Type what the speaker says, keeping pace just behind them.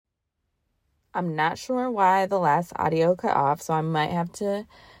I'm not sure why the last audio cut off, so I might have to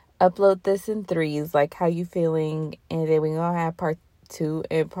upload this in threes, like how you feeling, and then we're gonna have part 2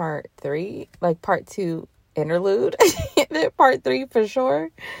 and part 3, like part 2 interlude, and then part 3 for sure.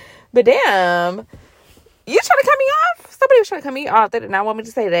 But damn, you trying to cut me off? Somebody was trying to cut me off. They did not want me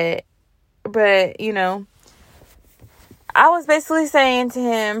to say that. But, I was basically saying to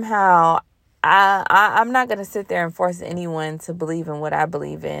him how I'm not going to sit there and force anyone to believe in what I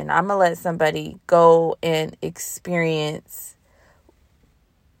believe in. I'm going to let somebody go and experience,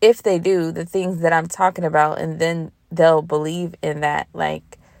 if they do, the things that I'm talking about, and then they'll believe in that.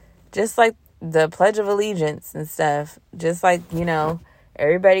 Like, just like the Pledge of Allegiance and stuff. Just like,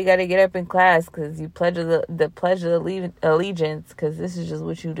 everybody got to get up in class because you pledge the Pledge of Allegiance, because this is just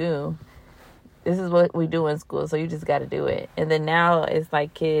what you do. This is what we do in school, so you just got to do it. And then now it's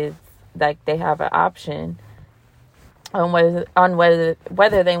like kids, like they have an option on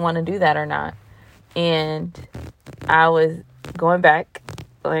whether they want to do that or not. And I was going back,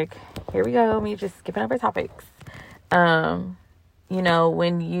 like, here we go, me just skipping over topics.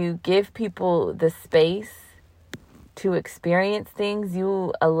 When you give people the space to experience things,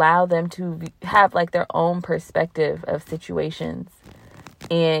 you allow them to have like their own perspective of situations.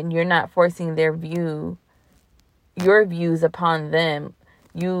 And you're not forcing your views upon them.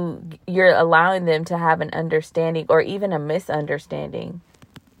 You're allowing them to have an understanding or even a misunderstanding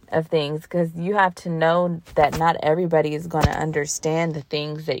of things, because you have to know that not everybody is going to understand the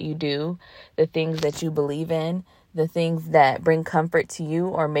things that you do, the things that you believe in, the things that bring comfort to you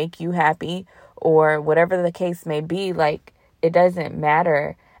or make you happy, or whatever the case may be. Like, it doesn't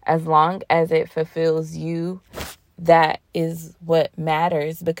matter as long as it fulfills you. That is what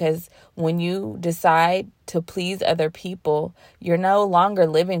matters, because when you decide to please other people, you're no longer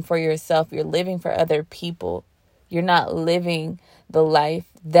living for yourself. You're living for other people. You're not living the life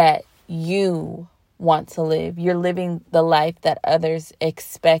that you want to live. You're living the life that others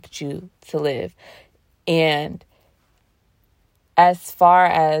expect you to live. And as far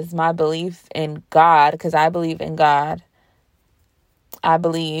as my belief in God, because I believe in God, I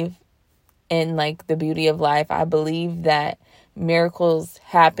believe in like the beauty of life. I believe that miracles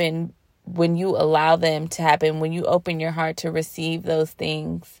happen when you allow them to happen, when you open your heart to receive those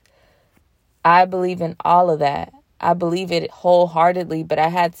things. I believe in all of that. I believe it wholeheartedly, but I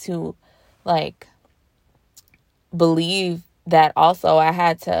had to believe that also. I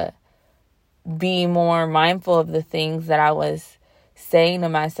had to be more mindful of the things that I was saying to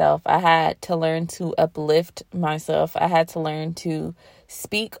myself. I had to learn to uplift myself. I had to learn to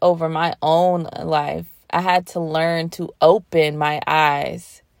speak over my own life. I had to learn to open my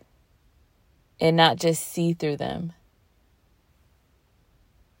eyes and not just see through them.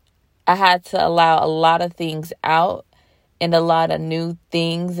 I had to allow a lot of things out and a lot of new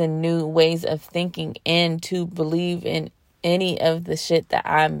things and new ways of thinking in to believe in any of the shit that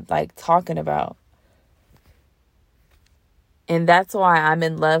I'm talking about. And that's why I'm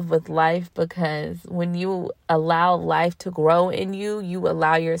in love with life, because when you allow life to grow in you, you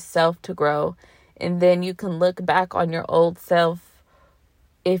allow yourself to grow. And then you can look back on your old self,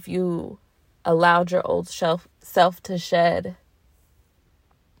 if you allowed your old self to shed,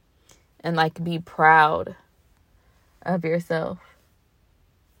 and be proud of yourself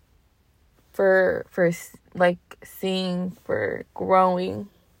for seeing, for growing,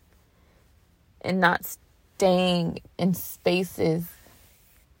 and not staying in spaces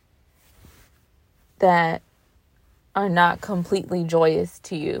that are not completely joyous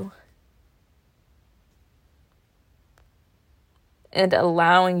to you, and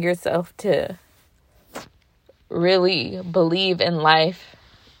allowing yourself to really believe in life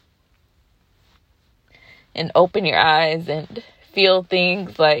and open your eyes and feel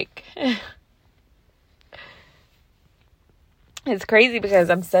things. It's crazy because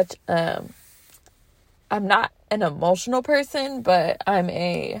I'm not an emotional person, but I'm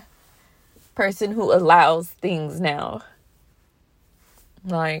a person who allows things now.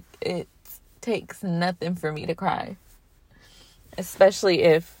 It takes nothing for me to cry, especially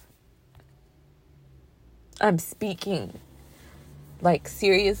if I'm speaking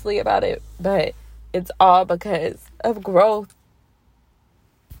seriously about it, but it's all because of growth.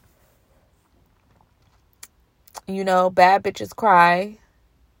 Bad bitches cry,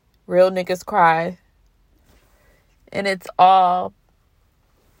 real niggas cry. And it's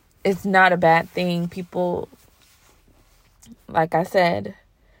not a bad thing. People, like I said,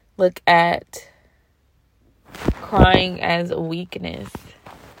 look at crying as a weakness.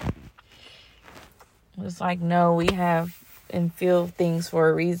 It's no, we have and feel things for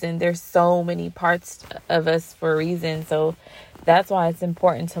a reason. There's so many parts of us for a reason. So That's why it's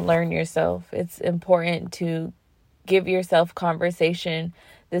important to learn yourself. It's important to give yourself conversation.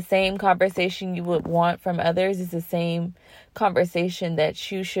 The same conversation you would want from others is the same conversation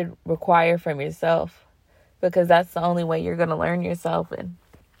that you should require from yourself, because that's the only way you're going to learn yourself. And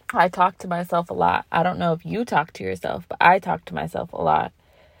I talk to myself a lot. I don't know if you talk to yourself, but I talk to myself a lot,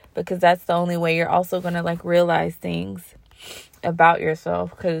 because that's the only way you're also going to like realize things about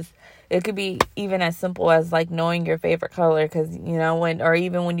yourself. Because it could be even as simple as like knowing your favorite color, because or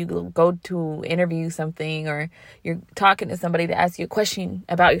even when you go to interview something, or you're talking to somebody to ask you a question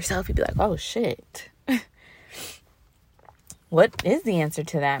about yourself, you'd be like, oh shit, what is the answer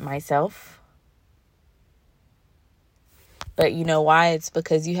to that, myself? But you know why? It's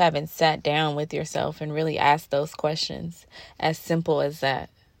because you haven't sat down with yourself and really asked those questions. As simple as that.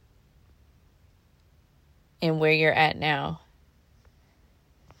 And where you're at now.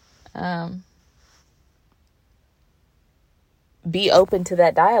 Be open to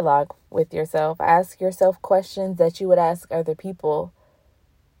that dialogue with yourself. Ask yourself questions that you would ask other people.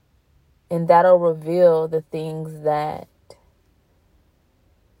 And that'll reveal the things that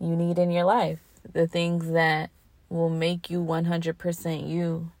you need in your life. The things that will make you 100%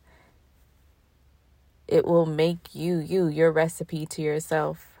 you. It will make you, your recipe to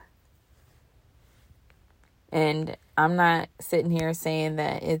yourself. And I'm not sitting here saying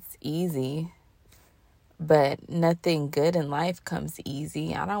that it's easy, but nothing good in life comes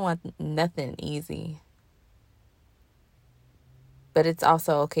easy. I don't want nothing easy. But it's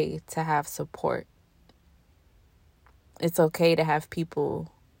also okay to have support. It's okay to have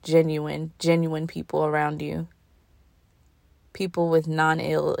people, genuine people around you. People with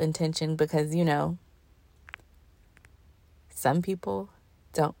non-ill intention, because, some people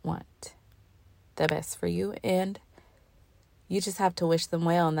don't want the best for you, and you just have to wish them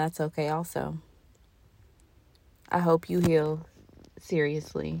well, and that's okay also. I hope you heal,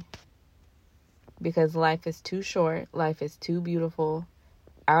 seriously, because life is too short. Life is too beautiful.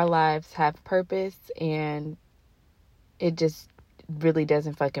 Our lives have purpose, and it just really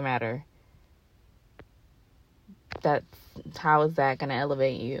doesn't fucking matter. How is that going to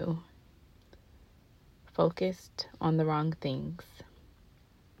elevate you? Focused on the wrong things.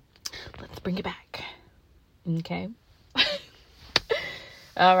 Let's bring it back. Okay?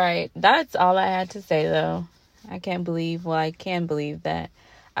 All right. That's all I had to say, though. I can believe that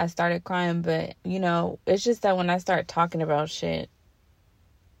I started crying, but, it's just that when I start talking about shit,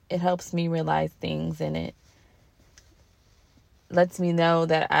 it helps me realize things, and it lets me know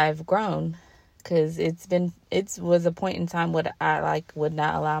that I've grown, because it was a point in time where I would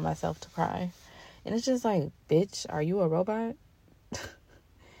not allow myself to cry. And it's just like, bitch, are you a robot?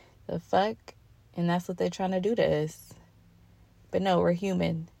 The fuck? And that's what they're trying to do to us. But no, we're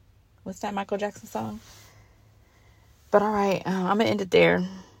human. What's that Michael Jackson song? But all right, I'm going to end it there.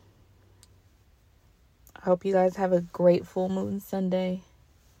 I hope you guys have a great full moon Sunday.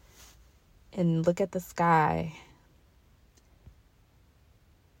 And look at the sky.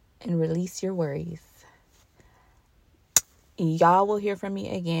 And release your worries. Y'all will hear from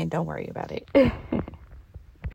me again. Don't worry about it.